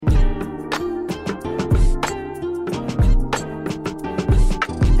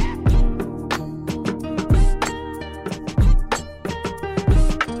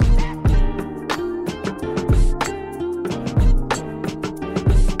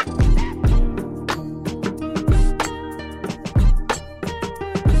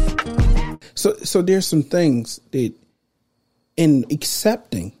So there's some things that in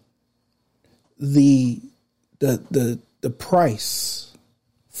accepting the price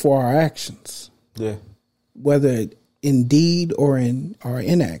for our actions, whether in deed or in our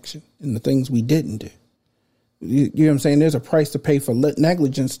inaction, in the things we didn't do. You know what I'm saying? There's a price to pay for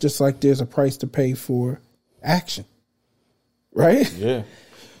negligence, just like there's a price to pay for action. Right? Yeah.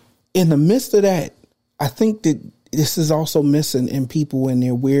 In the midst of that, I think that this is also missing in people in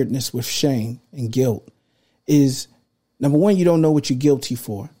their weirdness with shame and guilt is, number one, you don't know what you're guilty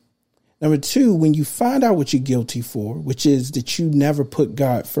for. Number two, when you find out what you're guilty for, which is that you never put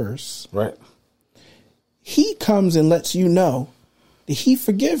God first. Right. He comes and lets you know that he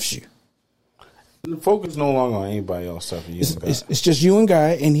forgives you. The focus no longer on anybody else except you. It's just you and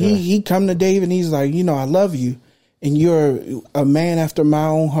God. And he come to David and he's like, I love you. And you're a man after my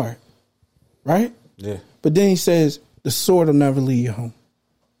own heart. Right? Yeah. But then he says, the sword will never leave you home.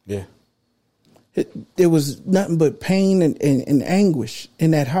 Yeah. There was nothing but pain and anguish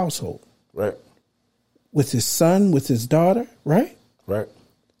in that household. Right. With his son, with his daughter. Right? Right.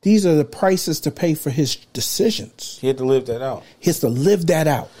 These are the prices to pay for his decisions. He had to live that out. He has to live that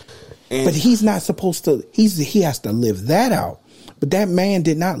out. And but he's not supposed to. He has to live that out. But that man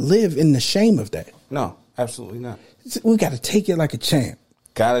did not live in the shame of that. No, absolutely not. We got to take it like a champ.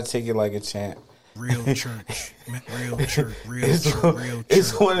 Got to take it like a champ. Real church. Real church. Real church.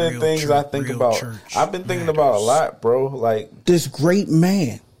 It's one of the things I think about. I've been thinking about a lot, bro. Like, this great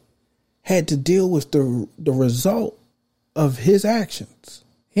man had to deal with the result of his actions.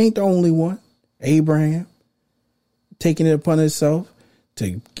 He ain't the only one. Abraham taking it upon himself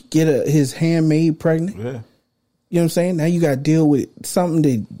to get his handmaid pregnant. Yeah. You know what I'm saying? Now you got to deal with something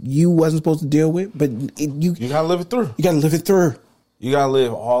that you wasn't supposed to deal with, but you got to live it through. You got to live it through. You got to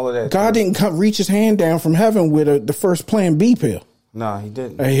live all of that. God didn't come reach his hand down from heaven with the first Plan B pill. No, he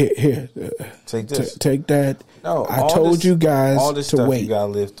didn't. Here, take this. Take that. No, I told you guys all this to stuff wait. You got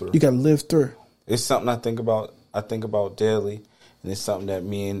to live through. You got to live through. It's something I think about. I think about daily, and it's something that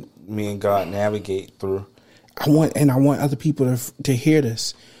me and God navigate through. I want other people to hear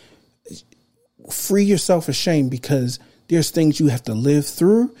this. Free yourself of shame, because there's things you have to live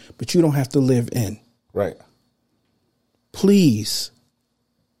through, but you don't have to live in. Right. Please.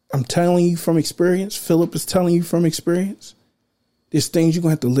 I'm telling you from experience. Philip is telling you from experience. There's things you're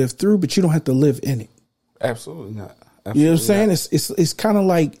going to have to live through, but you don't have to live in it. Absolutely not. Absolutely you know what I'm saying? Not. It's kind of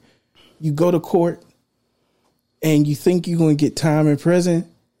like you go to court and you think you're going to get time in prison,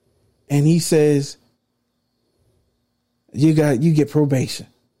 and he says you get probation.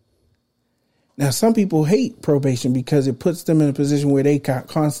 Now, some people hate probation because it puts them in a position where they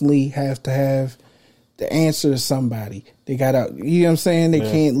constantly have to have the answer to somebody. They got out. You know what I'm saying? They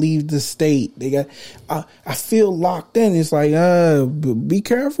can't leave the state. They got. I feel locked in. It's like, be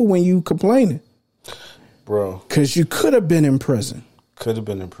careful when you complaining, bro, because you could have been in prison. Could have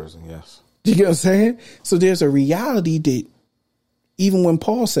been in prison. Yes. You get what I'm saying? So there's a reality that even when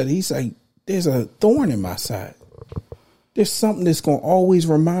Paul said it, he's like, there's a thorn in my side. There's something that's going to always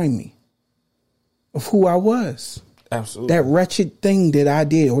remind me of who I was. Absolutely. That wretched thing that I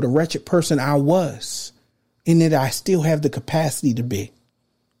did, or the wretched person I was, and that I still have the capacity to be.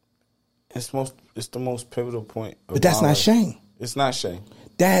 It's the most pivotal point. But that's not shame. It's not shame.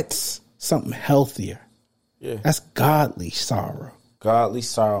 That's something healthier. Yeah. That's godly sorrow. Godly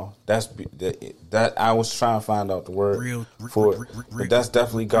sorrow. That I was trying to find out the word for it, but that's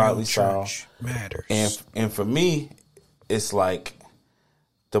definitely godly sorrow. Matters. And for me, it's like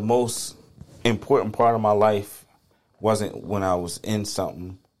the most important part of my life wasn't when I was in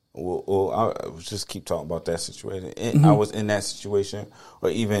something, or I just keep talking about that situation. Mm-hmm. I was in that situation, or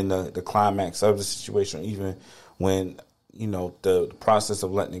even the climax of the situation, or even when the process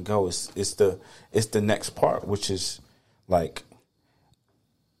of letting it go. It's the next part, which is like.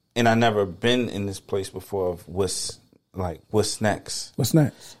 And I never been in this place before of what's next. What's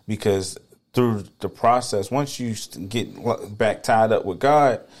next? Because through the process, once you get back tied up with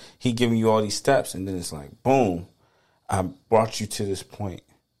God, He giving you all these steps, and then it's like, boom, I brought you to this point.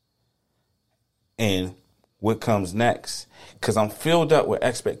 And what comes next? Because I'm filled up with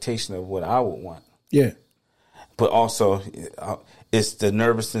expectation of what I would want. Yeah. But also, it's the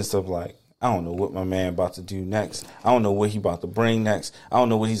nervousness of like, I don't know what my man about to do next. I don't know what he about to bring next. I don't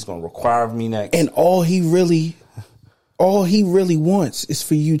know what he's going to require of me next. And all he really wants is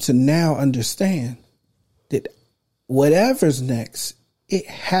for you to now understand that whatever's next, it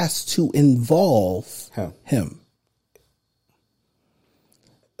has to involve him.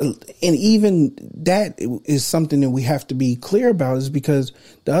 And even that is something that we have to be clear about, is because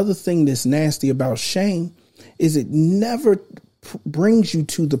the other thing that's nasty about shame is it never brings you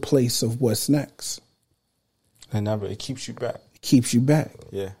to the place of what's next. And never, it keeps you back. It keeps you back.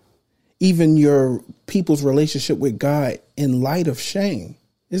 Yeah. Even your people's relationship with God in light of shame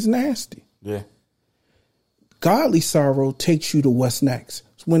is nasty. Yeah. Godly sorrow takes you to what's next.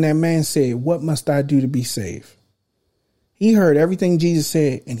 So when that man said, "What must I do to be saved?" He heard everything Jesus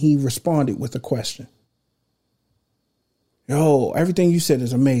said and he responded with a question. Yo, everything you said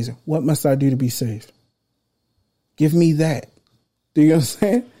is amazing. What must I do to be saved? Give me that. Do you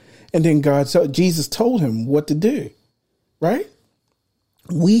understand? And then Jesus told him what to do, right?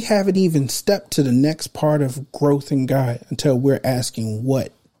 We haven't even stepped to the next part of growth in God until we're asking,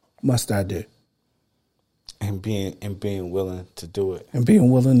 what must I do? And being willing to do it. And being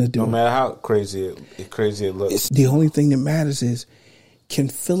willing to do it. No matter how crazy it looks. The only thing that matters is, can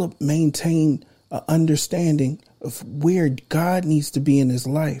Philip maintain an understanding of where God needs to be in his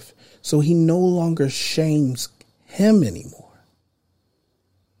life so he no longer shames him anymore?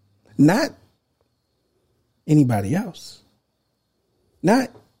 Not anybody else. Not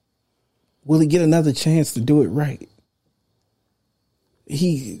will he get another chance to do it right.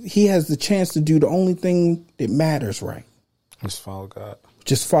 He has the chance to do the only thing that matters right. Just follow God.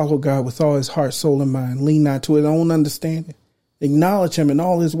 Just follow God with all his heart, soul, and mind. Lean not to his own understanding. Acknowledge him in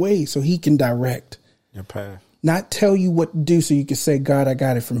all his ways so he can direct your path. Not tell you what to do so you can say, God, I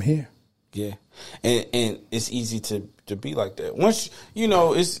got it from here. Yeah. And it's easy to be like that. Once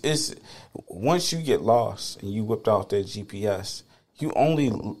it's once you get lost and you whipped out that GPS, you only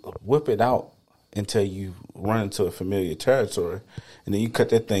whip it out until you run into a familiar territory, and then you cut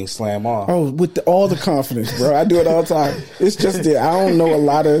that thing slam off. Oh, with all the confidence, bro. I do it all the time. It's just that I don't know a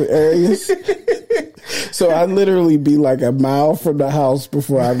lot of areas. So I literally be like a mile from the house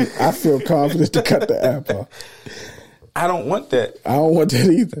before I feel confident to cut the app off. I don't want that. I don't want that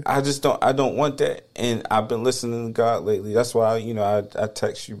either. I don't want that. And I've been listening to God lately. That's why, I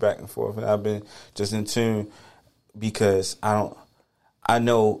text you back and forth, and I've been just in tune because I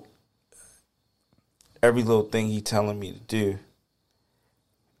know every little thing he's telling me to do.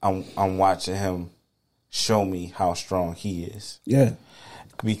 I'm watching him show me how strong he is. Yeah.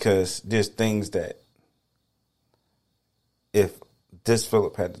 Because there's things that if this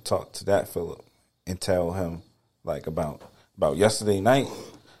Philip had to talk to that Philip and tell him like about yesterday night,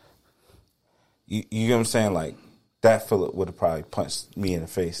 you know what I'm saying? Like that Philip would have probably punched me in the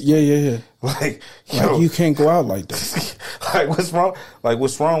face. Yeah. Like you can't go out like that. Like what's wrong? Like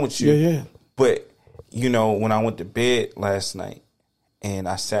what's wrong with you? Yeah. But when I went to bed last night and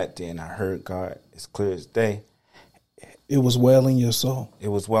I sat there and I heard God as clear as day. It was well in your soul. It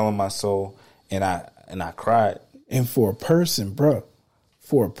was well in my soul, and I cried. And for a person, bro,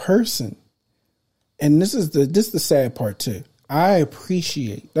 and this is the sad part too. I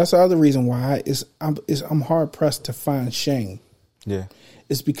appreciate. That's the other reason why I'm hard pressed to find shame. Yeah,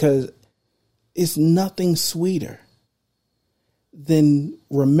 it's because it's nothing sweeter than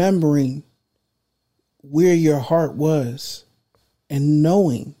remembering where your heart was and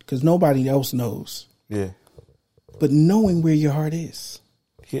knowing, because nobody else knows. Yeah. But knowing where your heart is.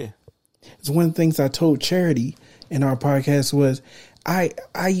 Yeah. It's one of the things I told Charity in our podcast was I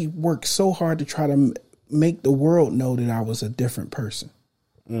worked so hard to try to make the world know that I was a different person.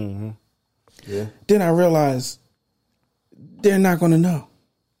 Mm-hmm. Yeah. Then I realized they're not going to know.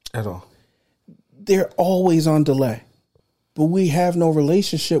 At all. They're always on delay. But we have no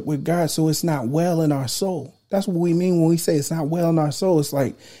relationship with God, so it's not well in our soul. That's what we mean when we say it's not well in our soul. It's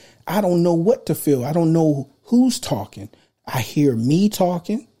like, I don't know what to feel. I don't know who's talking. I hear me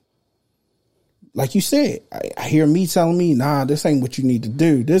talking. Like you said, I hear me telling me, nah, this ain't what you need to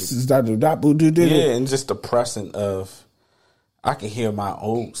do. This is da. Yeah, and just the pressing of, I can hear my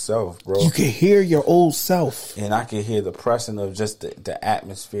old self, bro. You can hear your old self. And I can hear the pressing of just the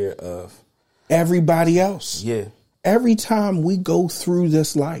atmosphere of everybody else. Yeah. Every time we go through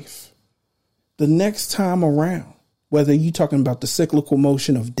this life, the next time around, whether you're talking about the cyclical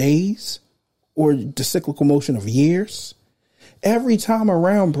motion of days or the cyclical motion of years, every time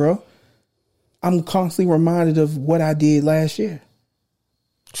around, bro, I'm constantly reminded of what I did last year.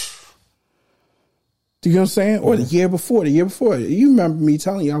 Do you know what I'm saying? Or the year before. You remember me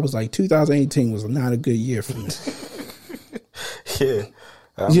telling you, I was like, 2018 was not a good year for me. Yeah.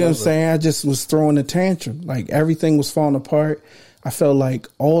 You know what I'm saying? I just was throwing a tantrum. Like everything was falling apart. I felt like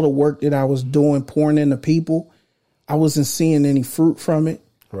all the work that I was doing, pouring into people, I wasn't seeing any fruit from it.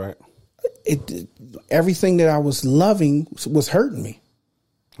 Right. Everything that I was loving was hurting me.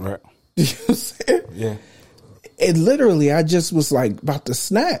 Right. You know what I'm saying? Yeah. It literally, I just was like about to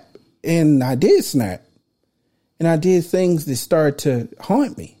snap, and I did snap, and I did things that started to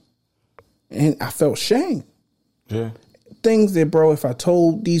haunt me, and I felt shame. Yeah. things that, bro, if I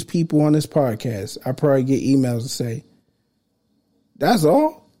told these people on this podcast, I probably get emails to say, that's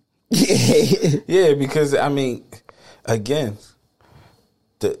all. Yeah, because I mean, again,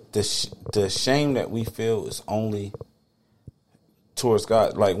 the shame that we feel is only towards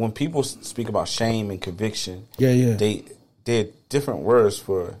God. Like when people speak about shame and conviction, they're different words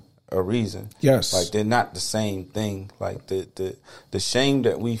for a reason. Yes, like they're not the same thing. Like the shame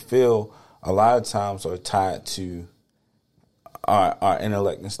that we feel a lot of times are tied to our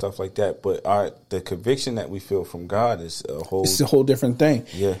intellect and stuff like that, but the conviction that we feel from God is it's a whole different thing.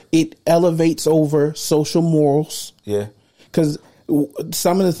 Yeah, it elevates over social morals. Yeah, because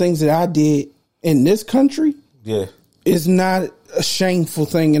some of the things that I did in this country, is not a shameful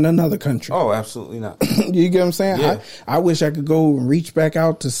thing in another country. Oh, absolutely not. You get what I'm saying? Yeah. I wish I could go and reach back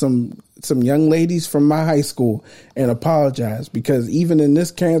out to some young ladies from my high school and apologize, because even in this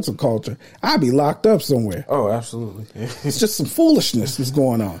cancel culture, I'd be locked up somewhere. Oh, absolutely. It's just some foolishness that's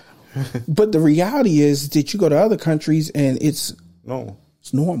going on. But the reality is that you go to other countries and it's normal.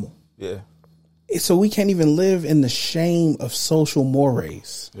 It's normal. Yeah. So we can't even live in the shame of social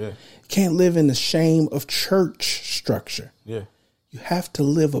mores. Yeah. Can't live in the shame of church structure. Yeah. You have to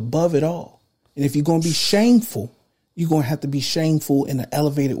live above it all. And if you're going to be shameful, you're going to have to be shameful in an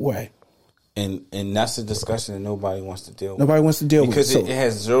elevated way. And that's a discussion that nobody wants to deal with. Nobody wants to deal with it. Because it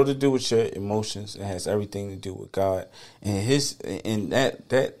has zero to do with your emotions. It has everything to do with God. And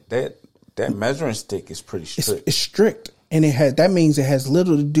that measuring stick is pretty strict. It's strict. And that means it has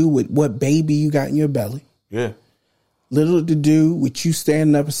little to do with what baby you got in your belly. Yeah. Little to do with you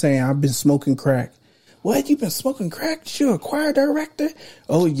standing up and saying, I've been smoking crack. What? You've been smoking crack? You're a choir director?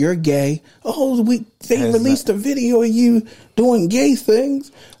 Oh, you're gay. Oh, they released a video of you doing gay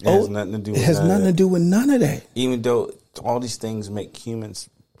things. It has nothing to do with it has nothing to do with none of that. Even though all these things make humans'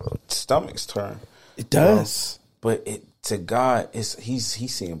 stomachs turn. It does. But to God, he's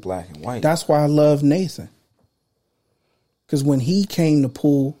seeing black and white. That's why I love Nathan. Because when he came to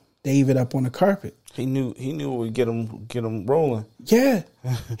pull David up on the carpet, he knew it would get him rolling. Yeah.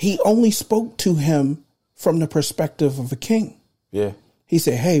 He only spoke to him from the perspective of a king. Yeah. He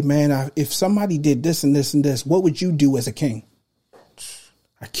said, hey, man, if somebody did this and this and this, what would you do as a king?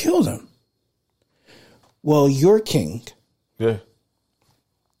 I killed him. Well, your king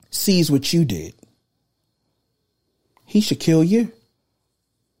sees what you did. He should kill you,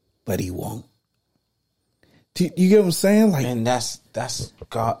 but he won't. You get what I'm saying? Like, and that's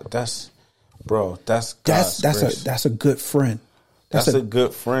God. That's God's grace. That's a good friend. That's a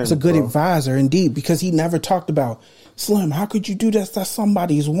good friend. That's a good advisor indeed, because he never talked about, Slim, how could you do that? That's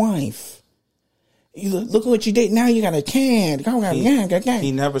somebody's wife. You look at what you did. Now you got a can.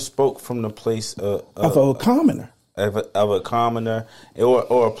 He never spoke from the place of a commoner. Of a commoner,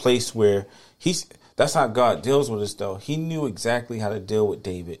 or a place where that's how God deals with us, though. He knew exactly how to deal with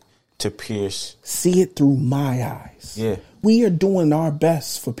David to pierce. See it through my eyes. Yeah. We are doing our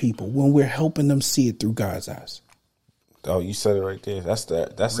best for people when we're helping them see it through God's eyes. Oh, you said it right there. That's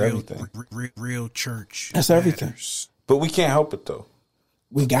everything. Real church. That's everything. But we can't help it, though.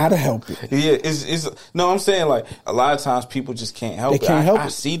 We gotta help it. Yeah, no. I'm saying, like, a lot of times people just can't help it. I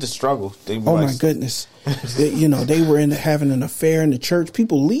see the struggle. My goodness, they were having an affair in the church.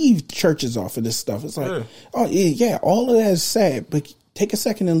 People leave churches off of this stuff. It's like, all of that is sad, but take a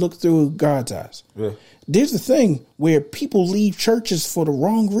second and look through God's eyes. Yeah. There's the thing where people leave churches for the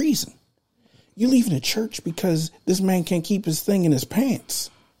wrong reason. You leaving a church because this man can't keep his thing in his pants.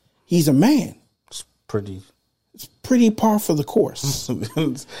 He's a man. It's pretty par for the course.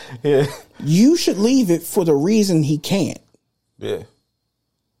 Yeah. You should leave it for the reason he can't. Yeah.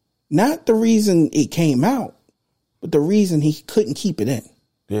 Not the reason it came out, but the reason he couldn't keep it in.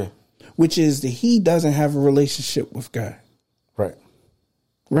 Yeah. Which is that he doesn't have a relationship with God. Right.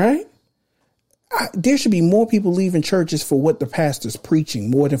 Right? There should be more people leaving churches for what the pastor's preaching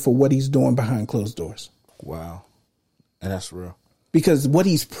more than for what he's doing behind closed doors. Wow. And that's real. Because what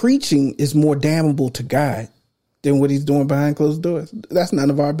he's preaching is more damnable to God than what he's doing behind closed doors. That's none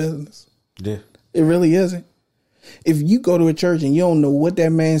of our business. Yeah. It really isn't. If you go to a church and you don't know what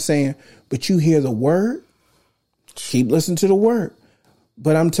that man's saying, but you hear the word, keep listening to the word.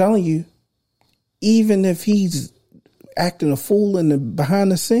 But I'm telling you, even if he's acting a fool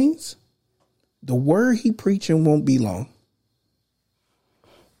behind the scenes, the word he preaching won't be long.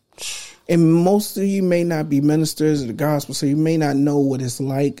 And most of you may not be ministers of the gospel, so you may not know what it's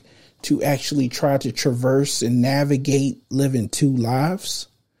like to actually try to traverse and navigate living two lives.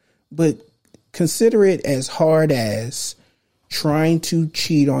 But consider it as hard as trying to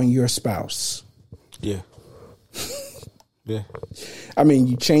cheat on your spouse. Yeah. Yeah. I mean,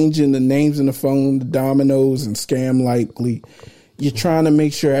 you changing the names in the phone, the dominoes and scam likely. You're trying to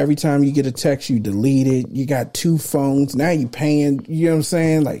make sure every time you get a text, you delete it. You got 2 phones. Now you paying, you know what I'm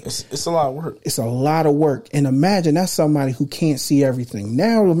saying? Like it's a lot of work. It's a lot of work. And imagine that's somebody who can't see everything.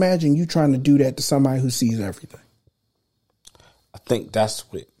 Now imagine you trying to do that to somebody who sees everything. I think that's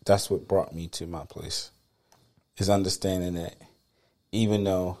what brought me to my place. Is understanding that even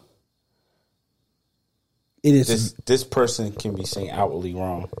though it is this person can be seen outwardly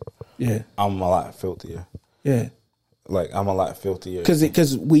wrong. Yeah. I'm a lot filthier. Yeah. Like I'm a lot filthier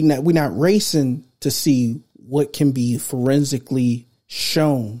because we're not racing to see what can be forensically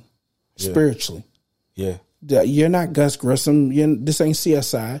shown spiritually. Yeah, you're not Gus Grissom. This ain't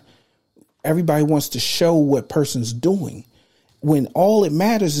CSI. Everybody wants to show what person's doing, when all it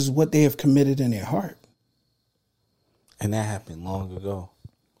matters is what they have committed in their heart. And that happened long ago,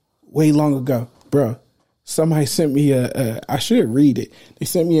 way long ago, bro. Somebody sent me I should read it. They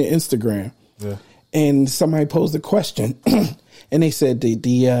sent me an Instagram. Yeah. And somebody posed a question, and they said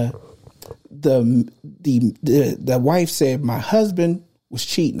the wife said my husband was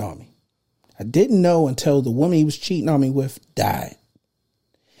cheating on me. I didn't know until the woman he was cheating on me with died,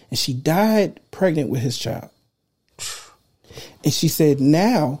 and she died pregnant with his child. And she said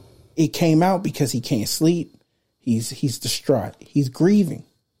now it came out because he can't sleep. He's distraught. He's grieving.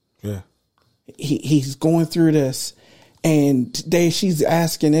 Yeah, he's going through this, and today she's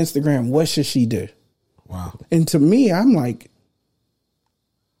asking Instagram, what should she do? Wow. And to me, I'm like,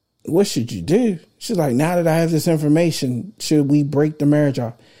 what should you do? She's like, now that I have this information, should we break the marriage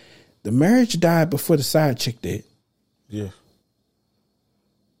off? The marriage died before the side chick did. Yeah.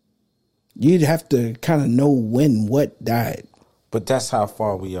 You'd have to kind of know when what died. But that's how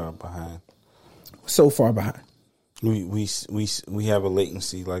far we are behind. So far behind. We have a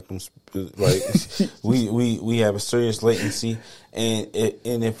latency like them, like we have a serious latency, and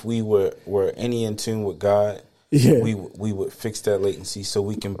if we were any in tune with God, we would fix that latency so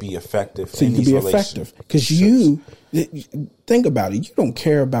we can be effective. So you can be effective because you think about it. You don't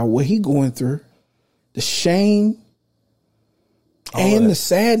care about what he's going through, the shame, and the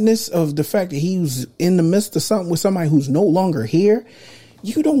sadness of the fact that he was in the midst of something with somebody who's no longer here.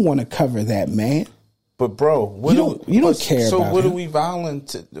 You don't want to cover that, man. But bro, you don't care. So about what him. are we vowing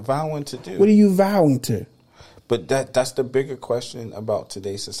to do? What are you vowing to? But that's the bigger question about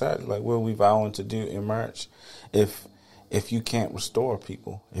today's society. Like, what are we vowing to do in marriage? If you can't restore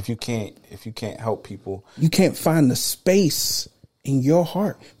people, if you can't help people, you can't find the space in your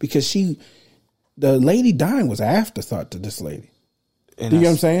heart, because the lady dying was an afterthought to this lady. Do you know what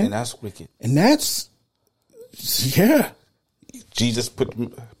I'm saying? And that's wicked. And that's Jesus put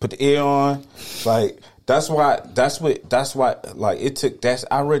the ear on, like that's why like it took that.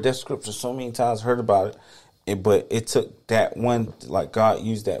 I read that scripture so many times, heard about it, but it took that one, like God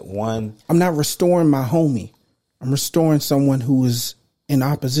used that one. I'm not restoring my homie. I'm restoring someone who is in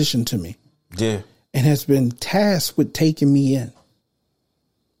opposition to me. Yeah. And has been tasked with taking me in.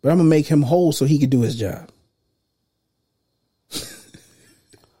 But I'm going to make him whole so he can do his job.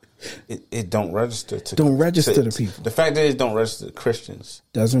 It don't register to the people. The fact that it don't register to Christians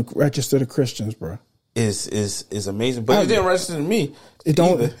doesn't register to Christians, bro. Is amazing, but it didn't register to me. It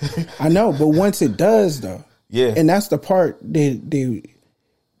don't. I know, but once it does, though, yeah. And that's the part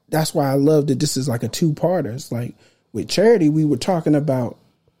that's why I love that this is like a 2-parter. It's like with Charity, we were talking about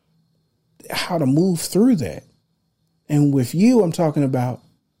how to move through that, and with you, I'm talking about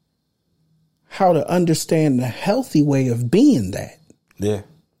how to understand the healthy way of being that. Yeah.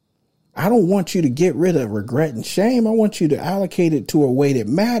 I don't want you to get rid of regret and shame. I want you to allocate it to a way that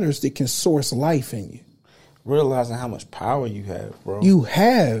matters, that can source life in you. Realizing how much power you have, bro. You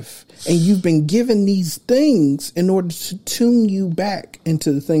have. And you've been given these things in order to tune you back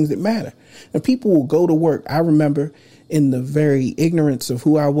into the things that matter. And people will go to work. I remember in the very ignorance of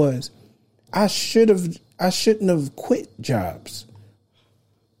who I was, I shouldn't have quit jobs.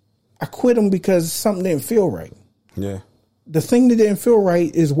 I quit them because something didn't feel right. Yeah. The thing that didn't feel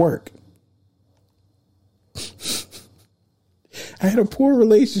right is work. I had a poor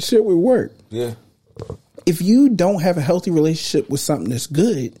relationship with work. Yeah. If you don't have a healthy relationship with something that's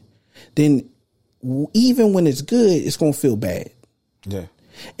good, then even when it's good, it's going to feel bad. Yeah.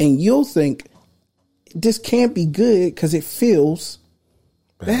 And you'll think this can't be good because it feels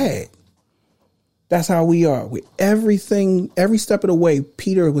bad. That's how we are with everything. Every step of the way,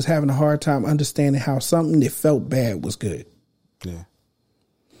 Peter was having a hard time understanding how something that felt bad was good. Yeah.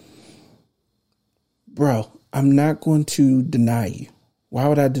 Bro, I'm not going to deny you. Why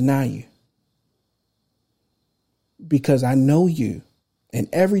would I deny you? Because I know you. And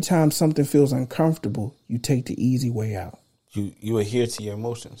every time something feels uncomfortable, you take the easy way out. you adhere to your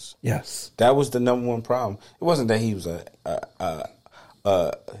emotions. Yes, that was the number one problem. It wasn't that he was a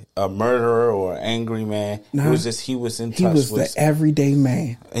murderer or an angry man. It was just he was in touch. He was the everyday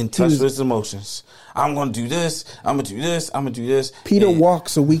man, in touch with his emotions. I'm gonna do this. I'm gonna do this. I'm gonna do this. Peter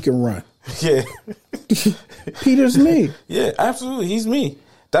walks so we can run. Yeah, Peter's me. Yeah, absolutely. He's me.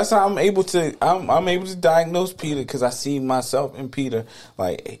 That's how I'm able to. I'm able to diagnose Peter because I see myself in Peter.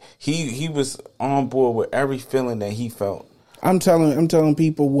 Like he was on board with every feeling that he felt. I'm telling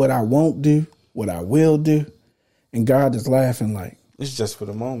people what I won't do, what I will do, and God is laughing like, it's just for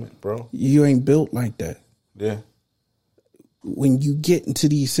the moment, bro. You ain't built like that. Yeah. When you get into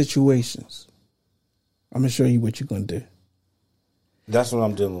these situations, I'm gonna show you what you're gonna do. That's what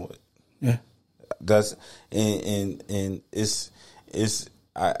I'm dealing with. Yeah. That's and it's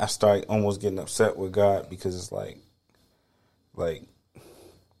I start almost getting upset with God because it's like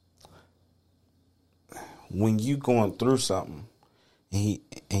when you going through something and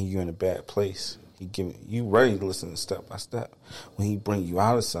you're in a bad place, he give you ready to listen to step by step. When he bring you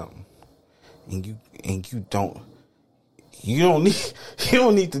out of something and you don't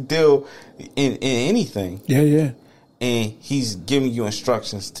need to deal in anything. Yeah. And he's giving you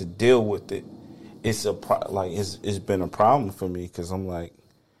instructions to deal with it. It's been a problem for me because I'm like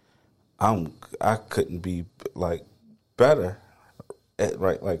I couldn't be like better at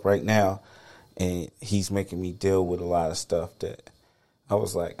right now, and he's making me deal with a lot of stuff that I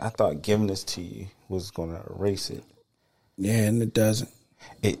was like, I thought giving this to you was going to erase it. Yeah, and it doesn't.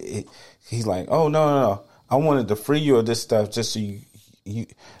 He's like, oh no, I wanted to free you of this stuff just so you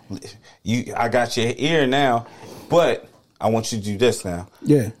I got your ear now, but I want you to do this now.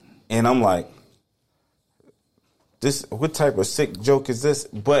 Yeah, and I'm like, this what type of sick joke is this?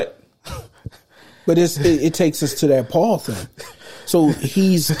 But it takes us to that Paul thing. So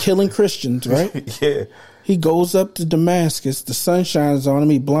he's killing Christians, right? Yeah. He goes up to Damascus. The sun shines on him.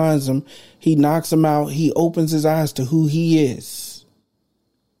 He blinds him. He knocks him out. He opens his eyes to who he is.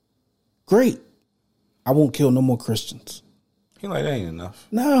 Great. I won't kill no more Christians. He like, that ain't enough.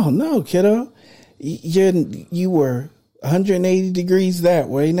 No, kiddo. You were 180 degrees that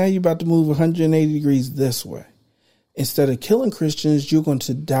way. Now you're about to move 180 degrees this way. Instead of killing Christians, you're going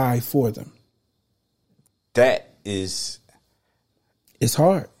to die for them. That is... It's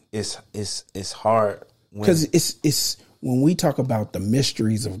hard. It's hard. Because it's when we talk about the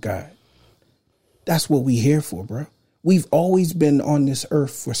mysteries of God, that's what we here for, bro. We've always been on this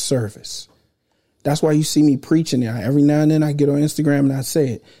earth for service. That's why you see me preaching it. Every now and then I get on Instagram and I say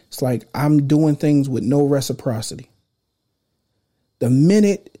it. It's like I'm doing things with no reciprocity. The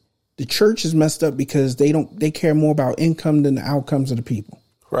minute the church is messed up because they care more about income than the outcomes of the people.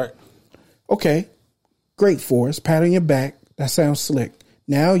 Right. Okay. Great for us. Pat on your back. That sounds slick.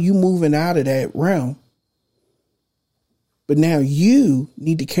 Now you moving out of that realm. But now you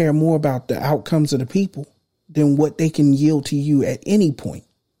need to care more about the outcomes of the people than what they can yield to you at any point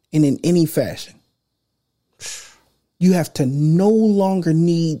and in any fashion. You have to no longer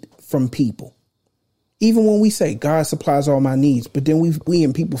need from people. Even when we say God supplies all my needs, but then we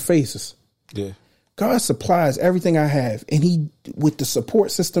in people's faces. Yeah. God supplies everything I have, and he, with the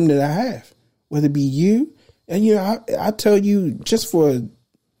support system that I have, whether it be you, and I tell you just for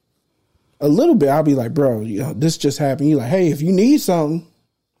a little bit, I'll be like, bro, this just happened. You're like, hey, if you need something,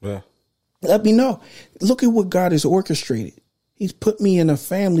 let me know. Look at what God has orchestrated. He's put me in a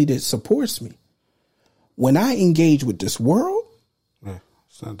family that supports me. When I engage with this world,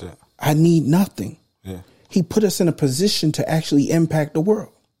 it's not that. I need nothing. Yeah. He put us in a position to actually impact the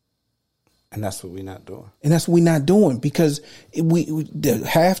world. And that's what we're not doing. And that's what we're not doing because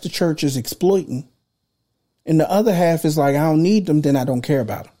half the church is exploiting and the other half is like, I don't need them, then I don't care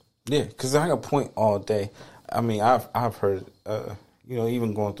about them. Yeah, because I can point all day. I mean, I've heard,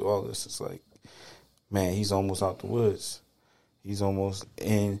 even going through all this, it's like, man, he's almost out the woods. He's almost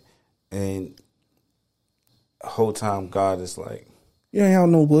in, and the whole time God is like, you ain't out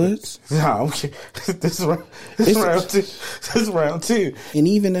no woods. Nah, I'm kidding. This is round two. And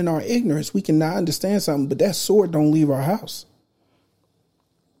even in our ignorance, we cannot understand something, but that sword don't leave our house.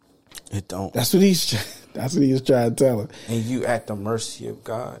 It don't. That's what he's trying to tell us. And you at the mercy of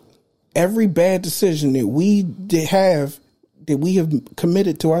God. Every bad decision that we have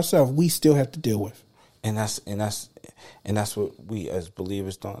committed to ourselves, we still have to deal with. And that's what we as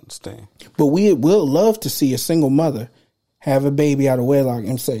believers don't understand. But we will love to see a single mother have a baby out of wedlock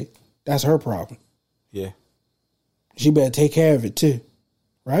and say, that's her problem. Yeah. She better take care of it too.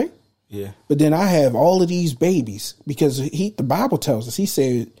 Right? Yeah. But then I have all of these babies because the Bible tells us, he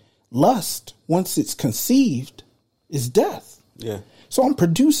said, lust, once it's conceived, is death. Yeah. So I'm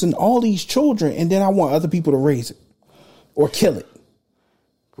producing all these children and then I want other people to raise it. or kill it.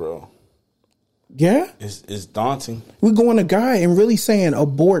 Bro. Yeah? It's daunting. We're going to God and really saying,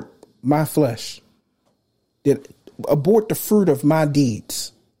 abort my flesh. Abort the fruit of my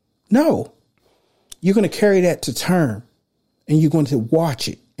deeds. No. You're going to carry that to term, and you're going to watch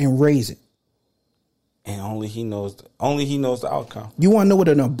it and raise it. And only he knows the outcome. You want to know what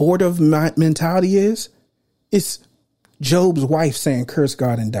an abortive mentality is? It's Job's wife saying, curse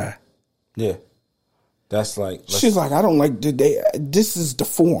God and die. Yeah. That's like, she's like, I don't like this is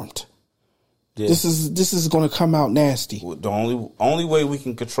deformed. Yeah. This is going to come out nasty. The only way we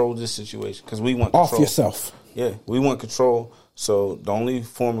can control this situation, because we want control. Off yourself. Yeah, we want control. So the only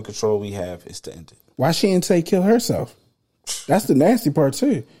form of control we have is to end it. Why she didn't say kill herself? That's the nasty part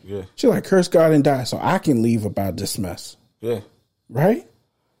too. Yeah. She like, curse God and die so I can leave about this mess. Yeah. Right?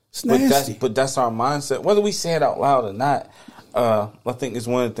 It's nasty. But that's our mindset. Whether we say it out loud or not, I think it's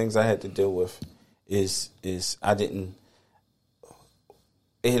one of the things I had to deal with is I didn't.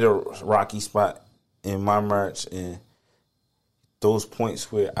 It hit a rocky spot in my marriage, and those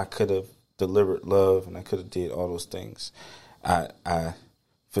points where I could have delivered love and I could have did all those things, I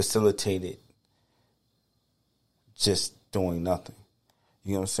facilitated just doing nothing.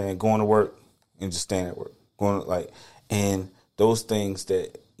 You know what I'm saying? Going to work and just staying at work. And those things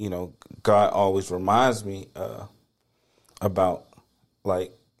that, you know, God always reminds me about,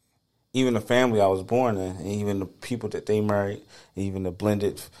 like, even the family I was born in, and even the people that they married, and even the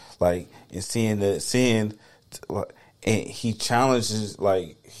blended, like, and and he challenges,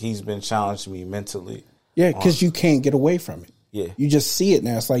 like, he's been challenging me mentally. Yeah, because you can't get away from it. Yeah. You just see it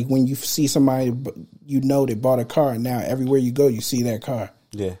now. It's like when you see somebody, you know, they bought a car, and now everywhere you go, you see that car.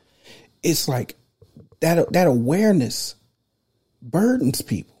 Yeah. It's like that awareness burdens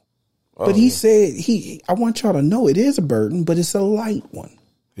people. But he said, I want y'all to know it is a burden, but it's a light one.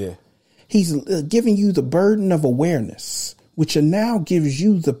 Yeah. He's giving you the burden of awareness, which now gives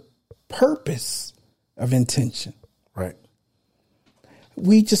you the purpose of intention. Right.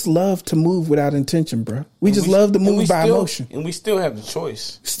 We just love to move without intention, bro. We love to move by emotion. And we still have the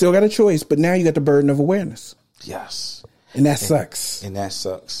choice. Still got a choice, but now you got the burden of awareness. Yes. And that sucks. And that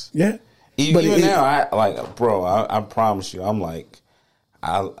sucks. Yeah. Even now, I promise you, I'm like,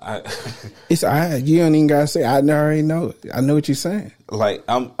 you don't even gotta say. I already know. I know what you're saying.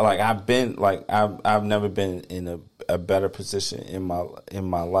 I've never been in a better position in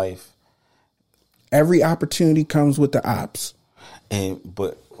my life. Every opportunity comes with the ops,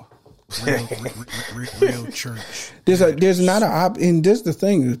 but real church. There's not an op, and this is the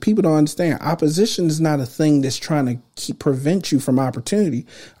thing people don't understand. Opposition is not a thing that's trying to prevent you from opportunity.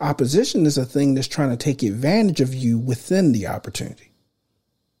 Opposition is a thing that's trying to take advantage of you within the opportunity.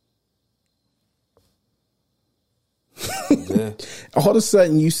 Yeah. All of a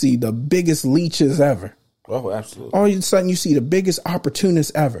sudden, you see the biggest leeches ever. Oh, absolutely. All of a sudden, you see the biggest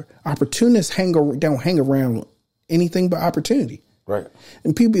opportunists ever. Opportunists don't hang around anything but opportunity. Right.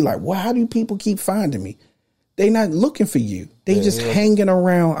 And people be like, well, how do people keep finding me? They not looking for you. They just hanging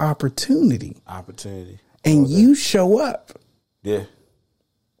around opportunity. And you show up. Yeah.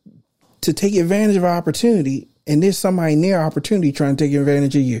 To take advantage of opportunity, and there's somebody near opportunity trying to take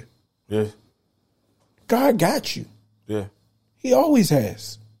advantage of you. Yeah. God got you. Yeah. He always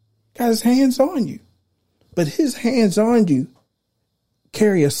has. Got his hands on you. But his hands on you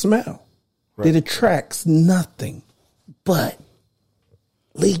carry a smell that attracts nothing but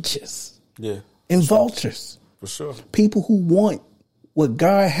leeches. Yeah. And vultures. For sure. People who want what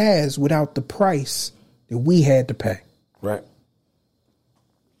God has without the price that we had to pay. Right.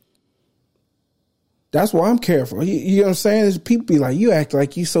 That's why I'm careful. You know what I'm saying? There's people be like, you act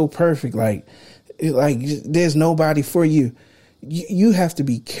like you so perfect. Like there's nobody for you. You have to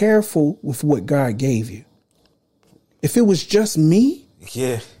be careful with what God gave you. If it was just me.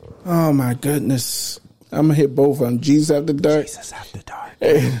 Yeah. Oh my goodness. I'm gonna hit both of them. Jesus after dark. Jesus after dark.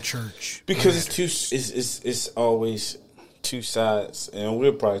 Hey. Church. Because it's always two sides, and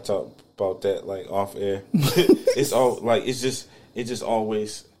we'll probably talk about that like off air. It's all like it's just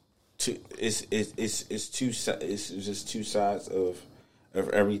always two. It's just two sides of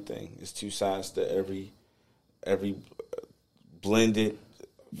everything. It's two sides to every blended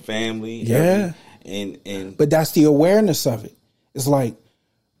family. Yeah. But that's the awareness of it. It's like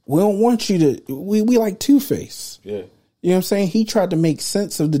we don't want you to. We like Two-Face. Yeah. You know what I'm saying? He tried to make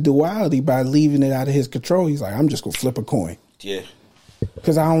sense of the duality by leaving it out of his control. He's like, I'm just gonna flip a coin. Yeah.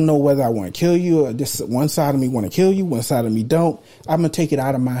 Because I don't know whether I want to kill you or this one side of me want to kill you, one side of me don't. I'm gonna take it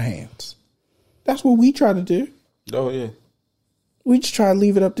out of my hands. That's what we try to do. Oh yeah. We just try to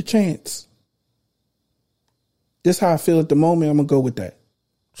leave it up to chance. This is how I feel at the moment. I'm gonna go with that.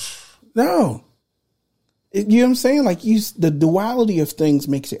 No. You know what I'm saying? Like the duality of things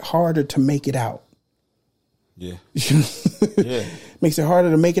makes it harder to make it out. Yeah. Yeah. Makes it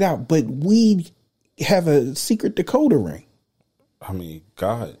harder to make it out. But we have a secret decoder ring. I mean,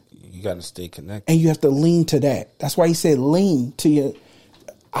 God, you got to stay connected. And you have to lean to that. That's why he said lean to your.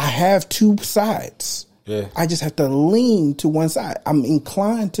 I have two sides. Yeah. I just have to lean to one side. I'm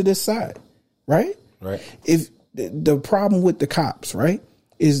inclined to this side. Right? Right. If the problem with the cops, right,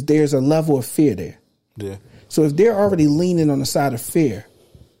 is there's a level of fear there. Yeah. So if they're already leaning on the side of fear,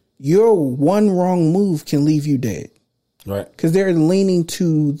 your one wrong move can leave you dead. Right. Because they're leaning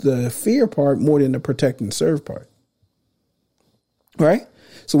to the fear part more than the protect and serve part. Right?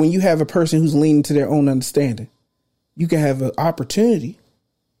 So when you have a person who's leaning to their own understanding, you can have an opportunity.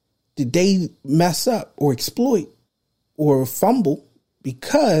 Did they mess up or exploit or fumble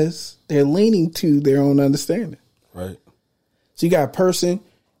because they're leaning to their own understanding? Right. So you got a person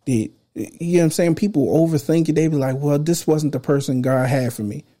that, you know what I'm saying? People overthink it. They be like, well, this wasn't the person God had for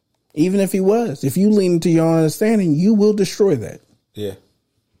me. Even if he was, if you lean into your own understanding, you will destroy that. Yeah.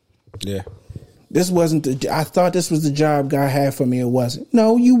 Yeah. This wasn't I thought this was the job God had for me. It wasn't.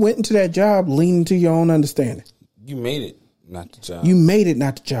 No, you went into that job leaning to your own understanding. You made it, not the job. You made it,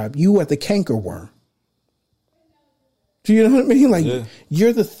 not the job. You were the cankerworm. Do you know what I mean? Like,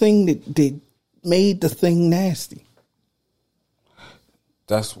 You're the thing that made the thing nasty.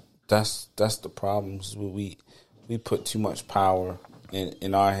 That's the problems where we put too much power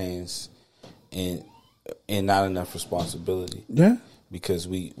in our hands and not enough responsibility. Yeah. Because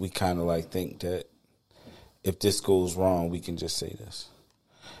we kind of like think that if this goes wrong, we can just say this.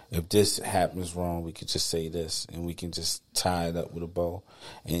 If this happens wrong, we can just say this, and we can just tie it up with a bow.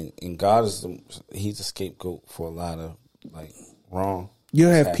 And God he's a scapegoat for a lot of like wrong.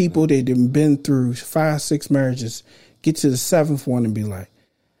 You'll have people that have been through 5-6 marriages, get to the 7th one and be like,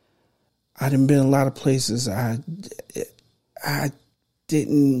 I done been a lot of places. I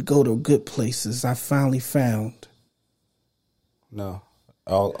didn't go to good places. I finally found. No,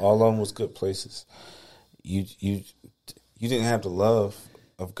 all of them was good places. You didn't have the love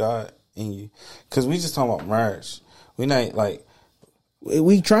of God in you, because we just talking about marriage. We not like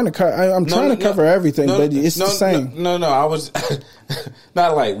we trying to. I'm trying to cover everything, but it's the same. No. I was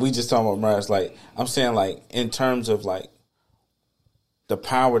not like we just talking about marriage. Like I'm saying, like in terms of like the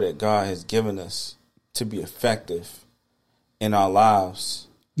power that God has given us to be effective in our lives.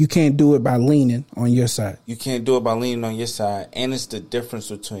 You can't do it by leaning on your side. You can't do it by leaning on your side. And it's the difference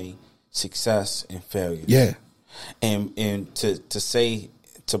between success and failure. Yeah. And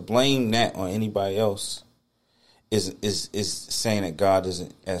to blame that on anybody else is saying that God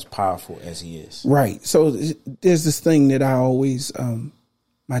isn't as powerful as he is. Right. So there's this thing that I always,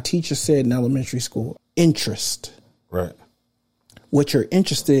 my teacher said in elementary school, interest. Right. What you're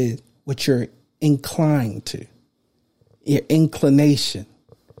interested, what you're inclined to, your inclination.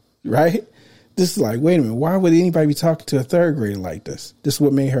 Right? This is like, wait a minute, why would anybody be talking to a third grader like this? This is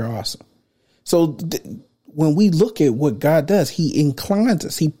what made her awesome. So when we look at what God does, he inclines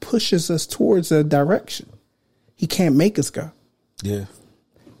us. He pushes us towards a direction. He can't make us go. Yeah.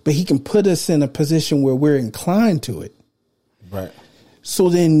 But he can put us in a position where we're inclined to it. Right. So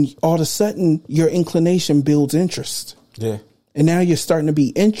then all of a sudden your inclination builds interest. Yeah. And now you're starting to be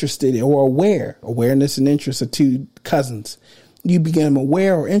interested or aware. Awareness and interest are two cousins. You become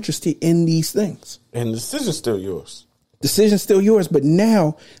aware or interested in these things. And the decision's still yours. Decision's still yours, but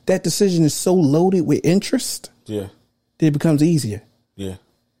now that decision is so loaded with interest that it becomes easier. Yeah.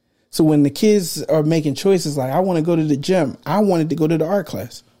 So when the kids are making choices like, I want to go to the gym, I wanted to go to the art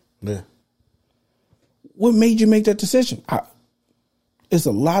class. Yeah. What made you make that decision? There's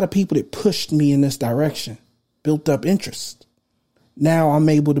a lot of people that pushed me in this direction, built up interest. Now I'm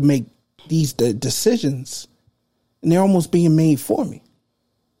able to make these decisions, and they're almost being made for me.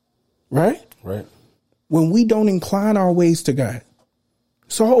 Right? Right. When we don't incline our ways to God,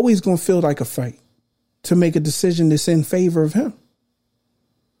 it's always going to feel like a fight to make a decision that's in favor of him.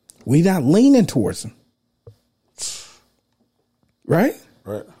 We're not leaning towards him. Right?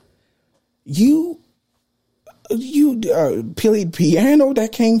 Right. You played piano,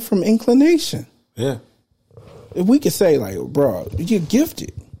 that came from inclination. Yeah. If we could say, like, bro, you're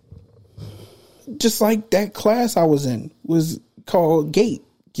gifted. Just like that class I was in was called GATE,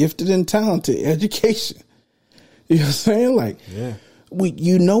 Gifted and Talented Education. You know what I'm saying? Like,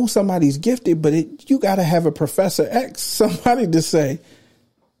 you know somebody's gifted, but you got to have a Professor X, somebody to say,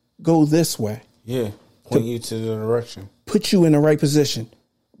 go this way. Yeah, point you to the direction. Put you in the right position.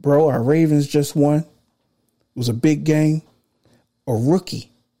 Bro, our Ravens just won. It was a big game. A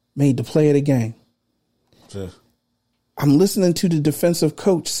rookie made the play of the game. Yeah. I'm listening to the defensive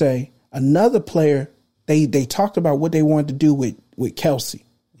coach say, another player They talked about what they wanted to do with Kelsey.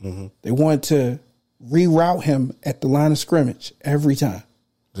 Mm-hmm. They wanted to reroute him at the line of scrimmage every time.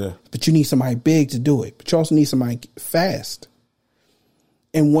 Yeah. But you need somebody big to do it. But you also need somebody fast.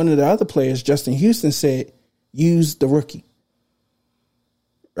 And one of the other players, Justin Houston, said, use the rookie.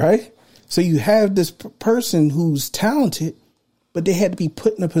 Right? So you have this person who's talented, but they had to be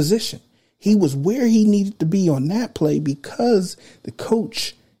put in a position. He was where he needed to be on that play because the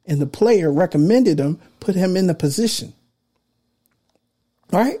coach and the player recommended him, put him in the position.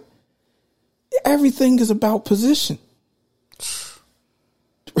 Right? Everything is about position.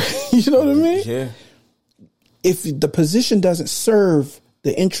 You know what I mean? Yeah. If the position doesn't serve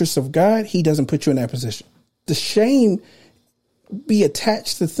the interests of God, he doesn't put you in that position. The shame be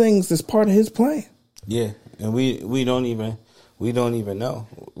attached to things that's part of his plan. Yeah. And we don't even know.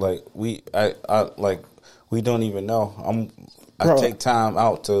 Like we don't even know. I take time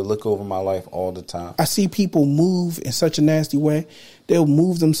out to look over my life all the time. I see people move in such a nasty way. They'll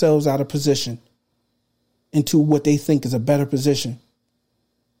move themselves out of position into what they think is a better position.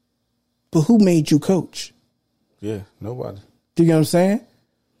 But who made you coach? Yeah, nobody. Do you get what I'm saying?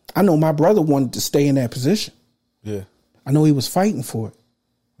 I know my brother wanted to stay in that position. Yeah. I know he was fighting for it.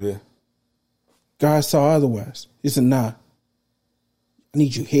 Yeah. God saw otherwise. He said, nah, I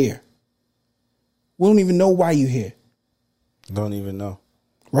need you here. We don't even know why you here. Don't even know.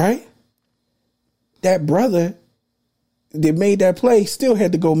 Right? That brother that made that play still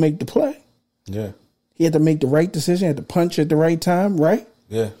had to go make the play. Yeah. He had to make the right decision, had to punch at the right time, right?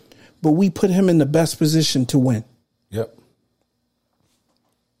 Yeah. But we put him in the best position to win. Yep.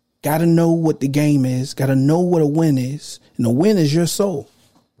 Got to know what the game is. Got to know what a win is. And a win is your soul.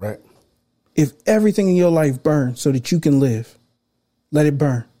 Right. If everything in your life burns so that you can live, let it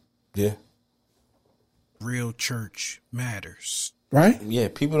burn. Yeah. Real church matters. Right? Yeah,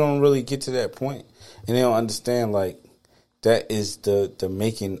 people don't really get to that point, and they don't understand, like, that is the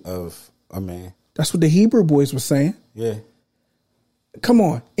making of a man. That's what the Hebrew boys were saying. Yeah. Come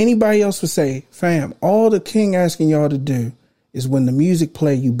on. Anybody else would say, fam, all the king asking y'all to do is when the music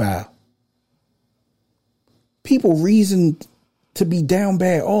play, you bow. People reason to be down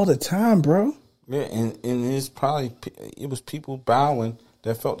bad all the time, bro. Yeah, and it was people bowing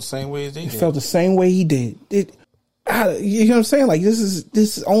that felt the same way as they did. Felt the same way he did. You know what I'm saying? Like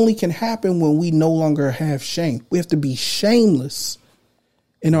this only can happen when we no longer have shame. We have to be shameless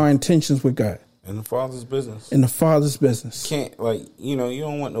in our intentions with God. In the Father's business. In the Father's business. Can't, like, you know, you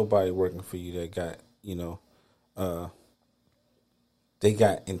don't want nobody working for you that got, you know, they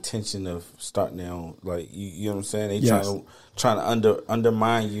got intention of starting their own, like, you know what I'm saying? They trying to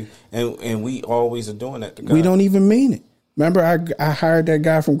undermine you, and we always are doing that to God. We don't even mean it. Remember, I hired that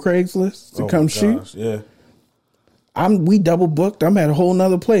guy from Craigslist to come shoot. Yeah, we double booked. I'm at a whole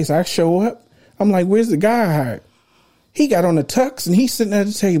nother place. I show up. I'm like, where's the guy I hired? He got on the tux and he's sitting at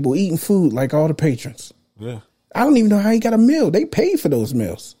the table eating food like all the patrons. Yeah, I don't even know how he got a meal. They paid for those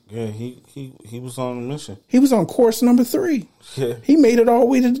meals. Yeah, he was on a mission. He was on course number 3. Yeah, he made it all the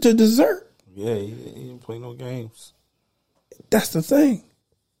way to dessert. Yeah, he didn't play no games. That's the thing.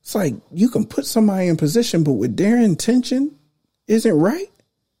 It's like you can put somebody in position, but with their intention isn't right,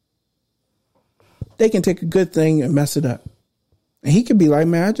 they can take a good thing and mess it up. And he could be like,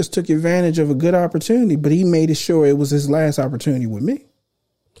 man, I just took advantage of a good opportunity, but he made it sure it was his last opportunity with me.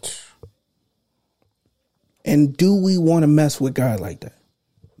 And do we want to mess with God like that?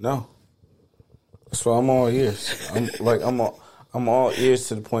 No. That's why I'm all ears. I'm all ears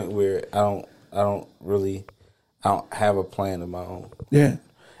to the point where I don't have a plan of my own. Yeah.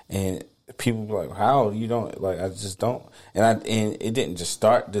 And people be like, how? You don't, like, I just don't. And it didn't just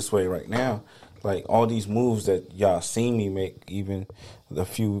start this way right now. Like, all these moves that y'all seen me make even a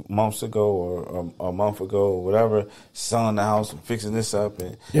few months ago or a month ago or whatever, selling the house and fixing this up.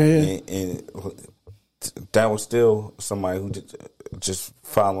 And that was still somebody who just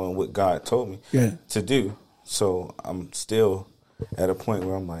following what God told me to do. So I'm still at a point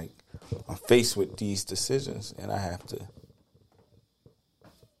where I'm like, I'm faced with these decisions and I have to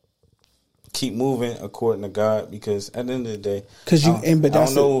keep moving according to God, because at the end of the day, I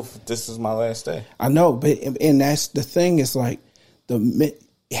don't know if this is my last day. I know, but that's the thing. Is like it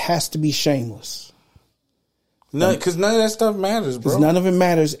has to be shameless. No, because none of that stuff matters, bro. Because none of it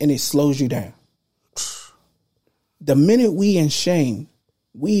matters, and it slows you down. The minute we in shame,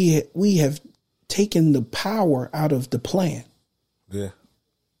 we have taken the power out of the plan. Yeah.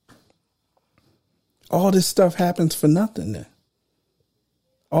 All this stuff happens for nothing then.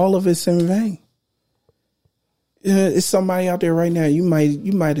 All of it's in vain. It's somebody out there right now. You might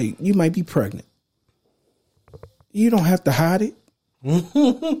be pregnant. You don't have to hide it.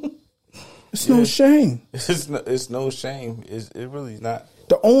 It's no shame. It's no shame. It really not.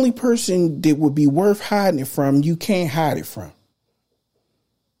 The only person that would be worth hiding it from, you can't hide it from.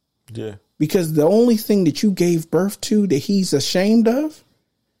 Yeah. Because the only thing that you gave birth to that he's ashamed of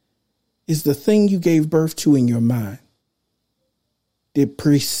is the thing you gave birth to in your mind that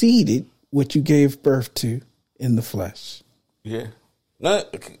preceded what you gave birth to in the flesh. Yeah.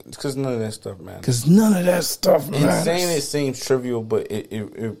 Because none of that stuff matters. Because none of that stuff matters. And saying it seems trivial, but it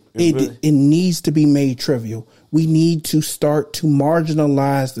really, it needs to be made trivial. We need to start to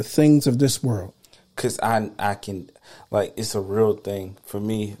marginalize the things of this world. Because I can, like, it's a real thing for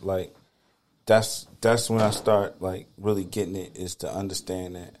me. Like, that's when I start, like, really getting it, is to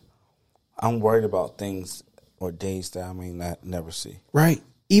understand that I'm worried about things or days that I may never see. Right.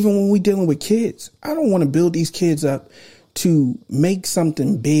 Even when we're dealing with kids, I don't want to build these kids up to make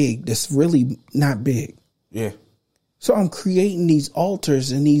something big that's really not big. Yeah. So I'm creating these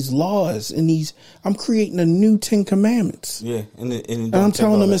altars and these laws and I'm creating a new 10 Commandments. Yeah. And I'm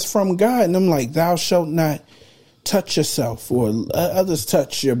telling them it's from God. And I'm like, thou shalt not touch yourself or others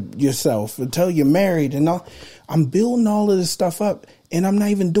touch yourself until you're married. And all. I'm building all of this stuff up and I'm not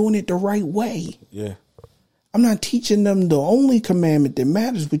even doing it the right way. Yeah. I'm not teaching them the only commandment that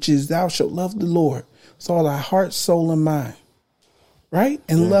matters, which is thou shalt love the Lord with all thy heart, soul, and mind. Right?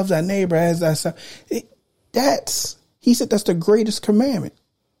 And love thy neighbor as thyself. He said that's the greatest commandment.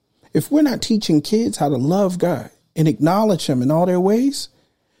 If we're not teaching kids how to love God and acknowledge him in all their ways,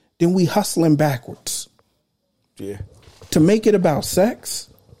 then we hustling backwards. Yeah. To make it about sex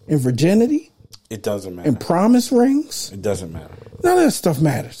and virginity. It doesn't matter. And promise rings. It doesn't matter. None of that stuff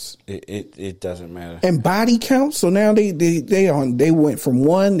matters. It doesn't matter. And body count. So now they went from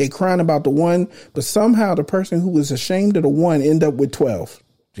 1. They crying about the 1, but somehow the person who was ashamed of the 1 end up with 12.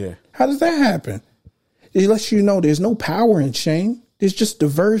 Yeah. How does that happen? It lets you know there's no power in shame. There's just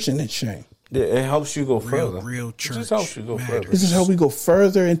diversion in shame. Yeah, it helps you go further. Real church. It just helps you go further. This is how we go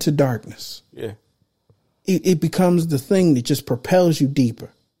further into darkness. Yeah. It becomes the thing that just propels you deeper.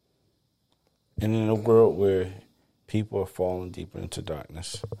 And in a world where people are falling deeper into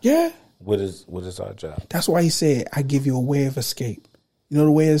darkness. Yeah. What is our job? That's why he said, I give you a way of escape. You know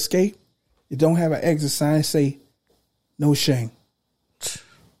the way of escape? You don't have an exit sign. Say, no shame.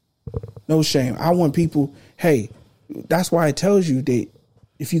 No shame. I want people, hey, that's why it tells you that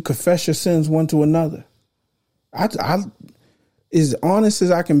if you confess your sins one to another, I as honest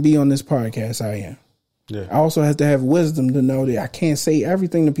as I can be on this podcast, I am. Yeah. I also have to have wisdom to know that I can't say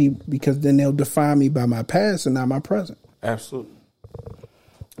everything to people because then they'll define me by my past and not my present. Absolutely.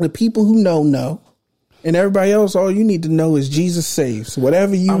 The people who know. And everybody else, all you need to know is Jesus saves.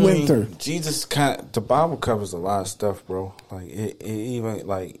 Whatever you went through. Jesus the Bible covers a lot of stuff, bro. Like it even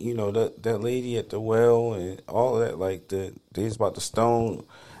like, you know, that lady at the well and all of that, like they was about to stone.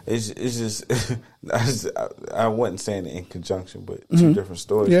 It's just I wasn't saying it in conjunction, but two different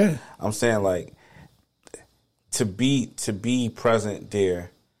stories. Yeah. I'm saying like to be present there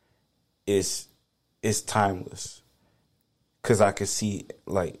is timeless. 'Cause I could see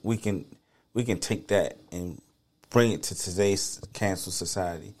like we can take that and bring it to today's cancel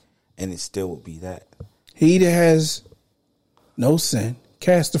society, and it still would be that. He that has no sin,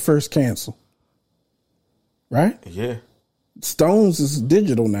 cast the first cancel. Right? Yeah. Stones is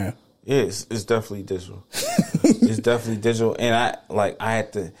digital now. Yeah, it's definitely digital. It's definitely digital, and I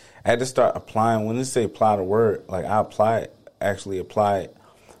had to start applying. When they say apply the word, like I apply it,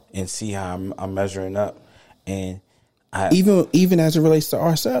 and see how I'm measuring up, and even as it relates to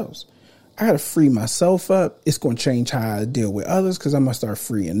ourselves. I got to free myself up. It's going to change how I deal with others because I'm going to start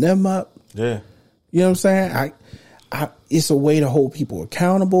freeing them up. Yeah. You know what I'm saying? It's a way to hold people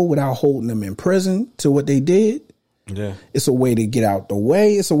accountable without holding them in prison to what they did. Yeah. It's a way to get out the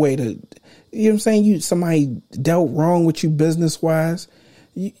way. It's a way to, you know what I'm saying? Somebody dealt wrong with you business wise.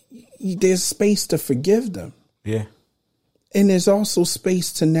 There's space to forgive them. Yeah. And there's also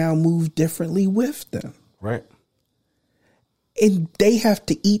space to now move differently with them. Right. And they have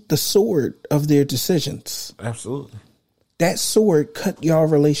to eat the sword of their decisions. Absolutely. That sword cut y'all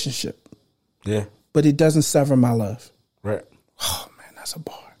relationship. Yeah. But it doesn't sever my love. Right. Oh, man, that's a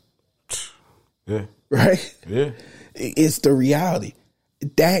bar. Yeah. Right? Yeah. It's the reality.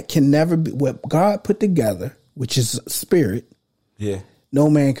 That can never be what God put together, which is spirit. Yeah. No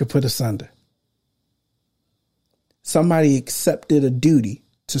man could put asunder. Somebody accepted a duty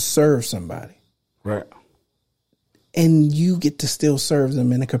to serve somebody. Right. And you get to still serve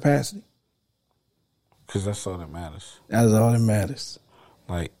them in a capacity. Because that's all that matters. That's all that matters.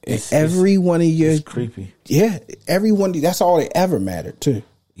 Like every one of your, it's creepy. Yeah, everyone. That's all that ever mattered too.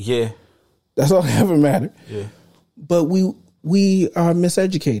 Yeah, that's all that ever mattered. Yeah, but we are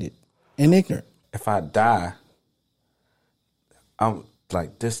miseducated, and ignorant. If I die, I'm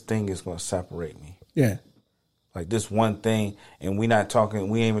like, this thing is going to separate me. Yeah. Like this one thing, and we ain't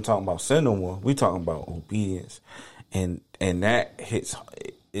even talking about sin no more. We talking about obedience. And that hits,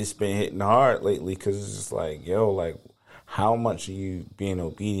 it's been hitting hard lately because it's just like, yo, like, how much are you being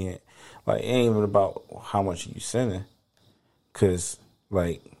obedient? Like, it ain't even about how much are you sinning. Because,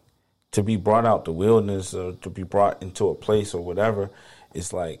 like, to be brought out the wilderness or to be brought into a place or whatever,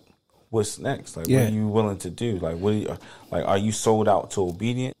 it's like, what's next? Like, what are you willing to do? Like, are you sold out to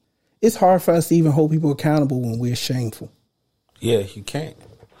obedience? It's hard for us to even hold people accountable when we're shameful. Yeah, you can't.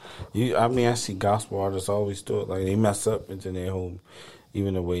 I see gospel artists always do it. Like, they mess up into their whole,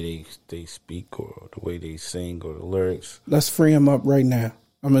 even the way they speak or the way they sing or the lyrics. Let's free them up right now.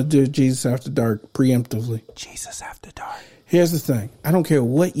 I'm going to do Jesus After Dark preemptively. Jesus After Dark. Here's the thing. I don't care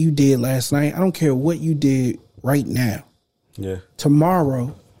what you did last night. I don't care what you did right now. Yeah.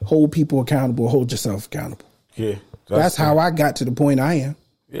 Tomorrow, hold people accountable. Hold yourself accountable. Yeah. That's how I got to the point I am.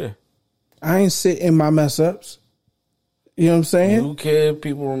 Yeah. I ain't sit in my mess ups. You know what I'm saying? Who cares if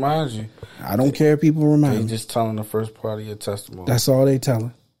people remind you? I don't care if people remind me. They just telling the first part of your testimony. That's all they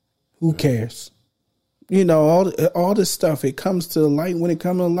telling. Who cares? You know, all this stuff, it comes to the light. When it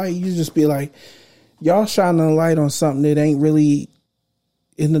comes to the light, you just be like, y'all shining a light on something that ain't really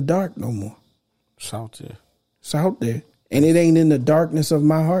in the dark no more. It's out there. It's out there. And it ain't in the darkness of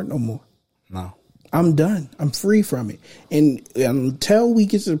my heart no more. No. I'm done. I'm free from it. And until we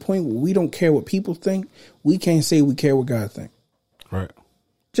get to the point where we don't care what people think, we can't say we care what God thinks. Right.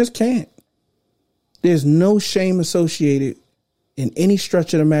 Just can't. There's no shame associated in any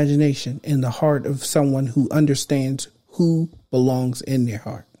stretch of the imagination in the heart of someone who understands who belongs in their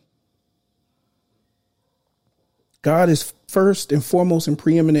heart. God is first and foremost and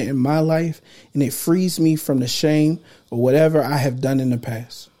preeminent in my life, and it frees me from the shame of whatever I have done in the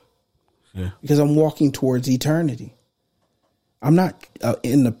past. Yeah. Because I'm walking towards eternity. I'm not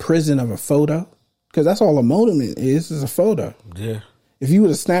in the prison of a photo, because that's all a monument is a photo. Yeah. If you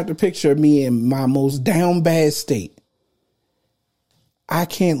would have snapped a picture of me in my most down bad state, I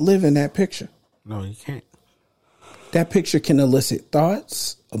can't live in that picture. No, you can't. That picture can elicit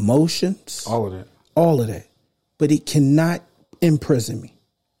thoughts, emotions. All of that. All of that. But it cannot imprison me.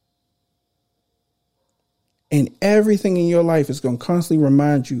 And everything in your life is going to constantly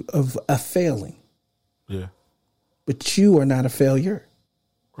remind you of a failing. Yeah. But you are not a failure.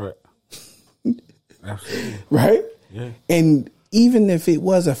 Right. Absolutely. Right? Yeah. And even if it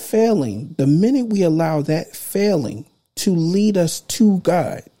was a failing, the minute we allow that failing to lead us to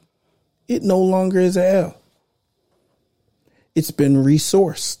God, it no longer is a L. It's been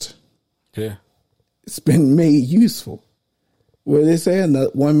resourced. Yeah. It's been made useful. What they say,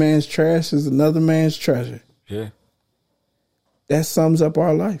 one man's trash is another man's treasure. Yeah. That sums up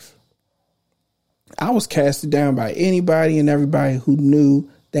our life. I was casted down by anybody and everybody who knew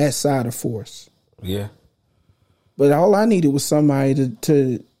that side of force. Yeah. But all I needed was somebody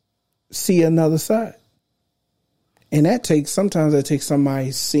to see another side. And sometimes that takes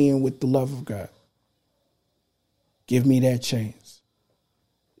somebody seeing with the love of God. Give me that chance.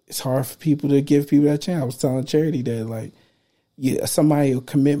 It's hard for people to give people that chance. I was telling Charity that, like, somebody will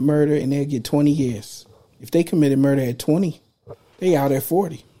commit murder and they'll get 20 years. If they committed murder at 20, they out at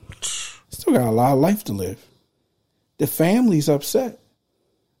 40. Still got a lot of life to live. The family's upset.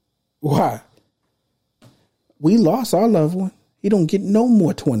 Why? We lost our loved one. He don't get no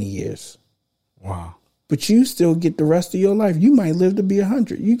more 20 years. Wow. But you still get the rest of your life. You might live to be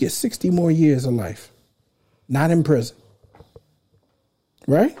 100. You get 60 more years of life. Not in prison.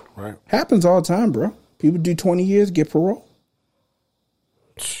 Right? Right. Happens all the time, bro. People do 20 years, get parole.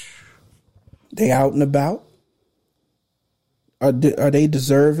 They out and about. Are they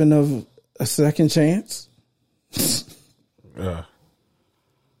deserving of a second chance? Yeah.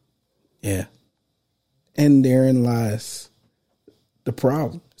 Yeah. And therein lies the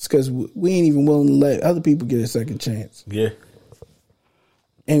problem. It's because we ain't even willing to let other people get a second chance. Yeah.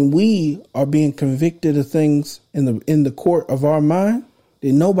 And we are being convicted of things in the court of our mind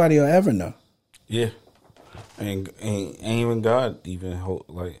that nobody will ever know. Yeah. And even God even hold,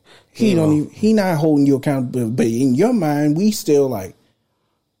 like He not holding you accountable, but in your mind we still like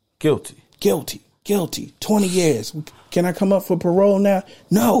guilty. 20 years. Can I come up for parole now?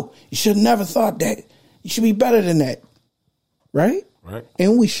 No, you should have never thought that. You should be better than that. Right? Right.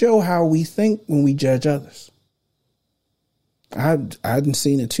 And we show how we think when we judge others. I hadn't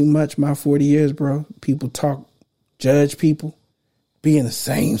seen it too much my 40 years, bro. People talk, judge people, be in the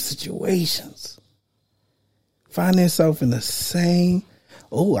same situations. Find themselves in the same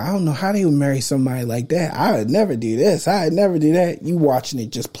oh, I don't know how they would marry somebody like that. I would never do this. I would never do that. You watching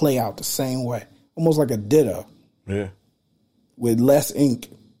it just play out the same way. Almost like a ditto. Yeah. With less ink.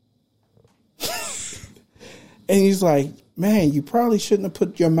 And he's like, man, you probably shouldn't have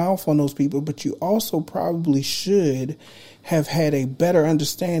put your mouth on those people, but you also probably should have had a better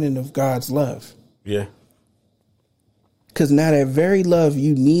understanding of God's love. Yeah. Because now that very love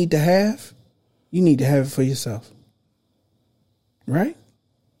you need to have it for yourself. Right?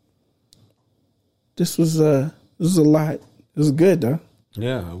 This was a lot. It was good, though.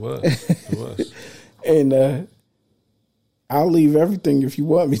 Yeah, it was. It was. And I'll leave everything if you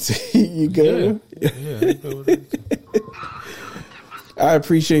want me to. You good? Yeah, I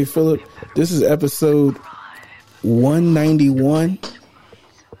appreciate Philip. This is episode 191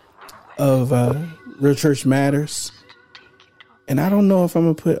 of Real Church Matters. And I don't know if I'm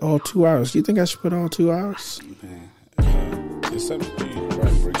going to put all 2 hours. Do you think I should put all 2 hours? It's up to you.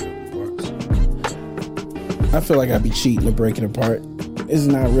 Break it apart. I feel like I'd be cheating to break it apart. It's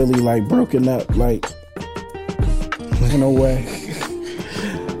not really like broken up, like, in a way.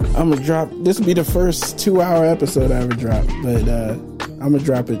 I'm going to drop, this will be the first 2 hour episode I ever dropped, but I'm going to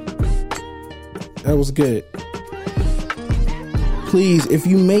drop it. That was good. Please, if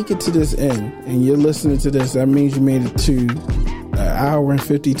you make it to this end and you're listening to this, that means you made it to an hour and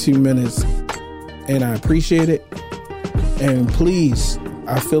 52 minutes, and I appreciate it. And please,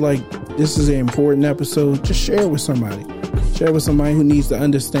 I feel like this is an important episode. Just share it with somebody. Share it with somebody who needs to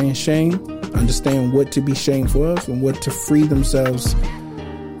understand shame, understand what to be shameful of, and what to free themselves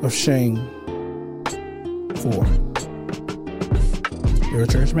of shame for. Your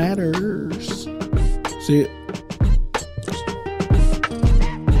church matters. See you.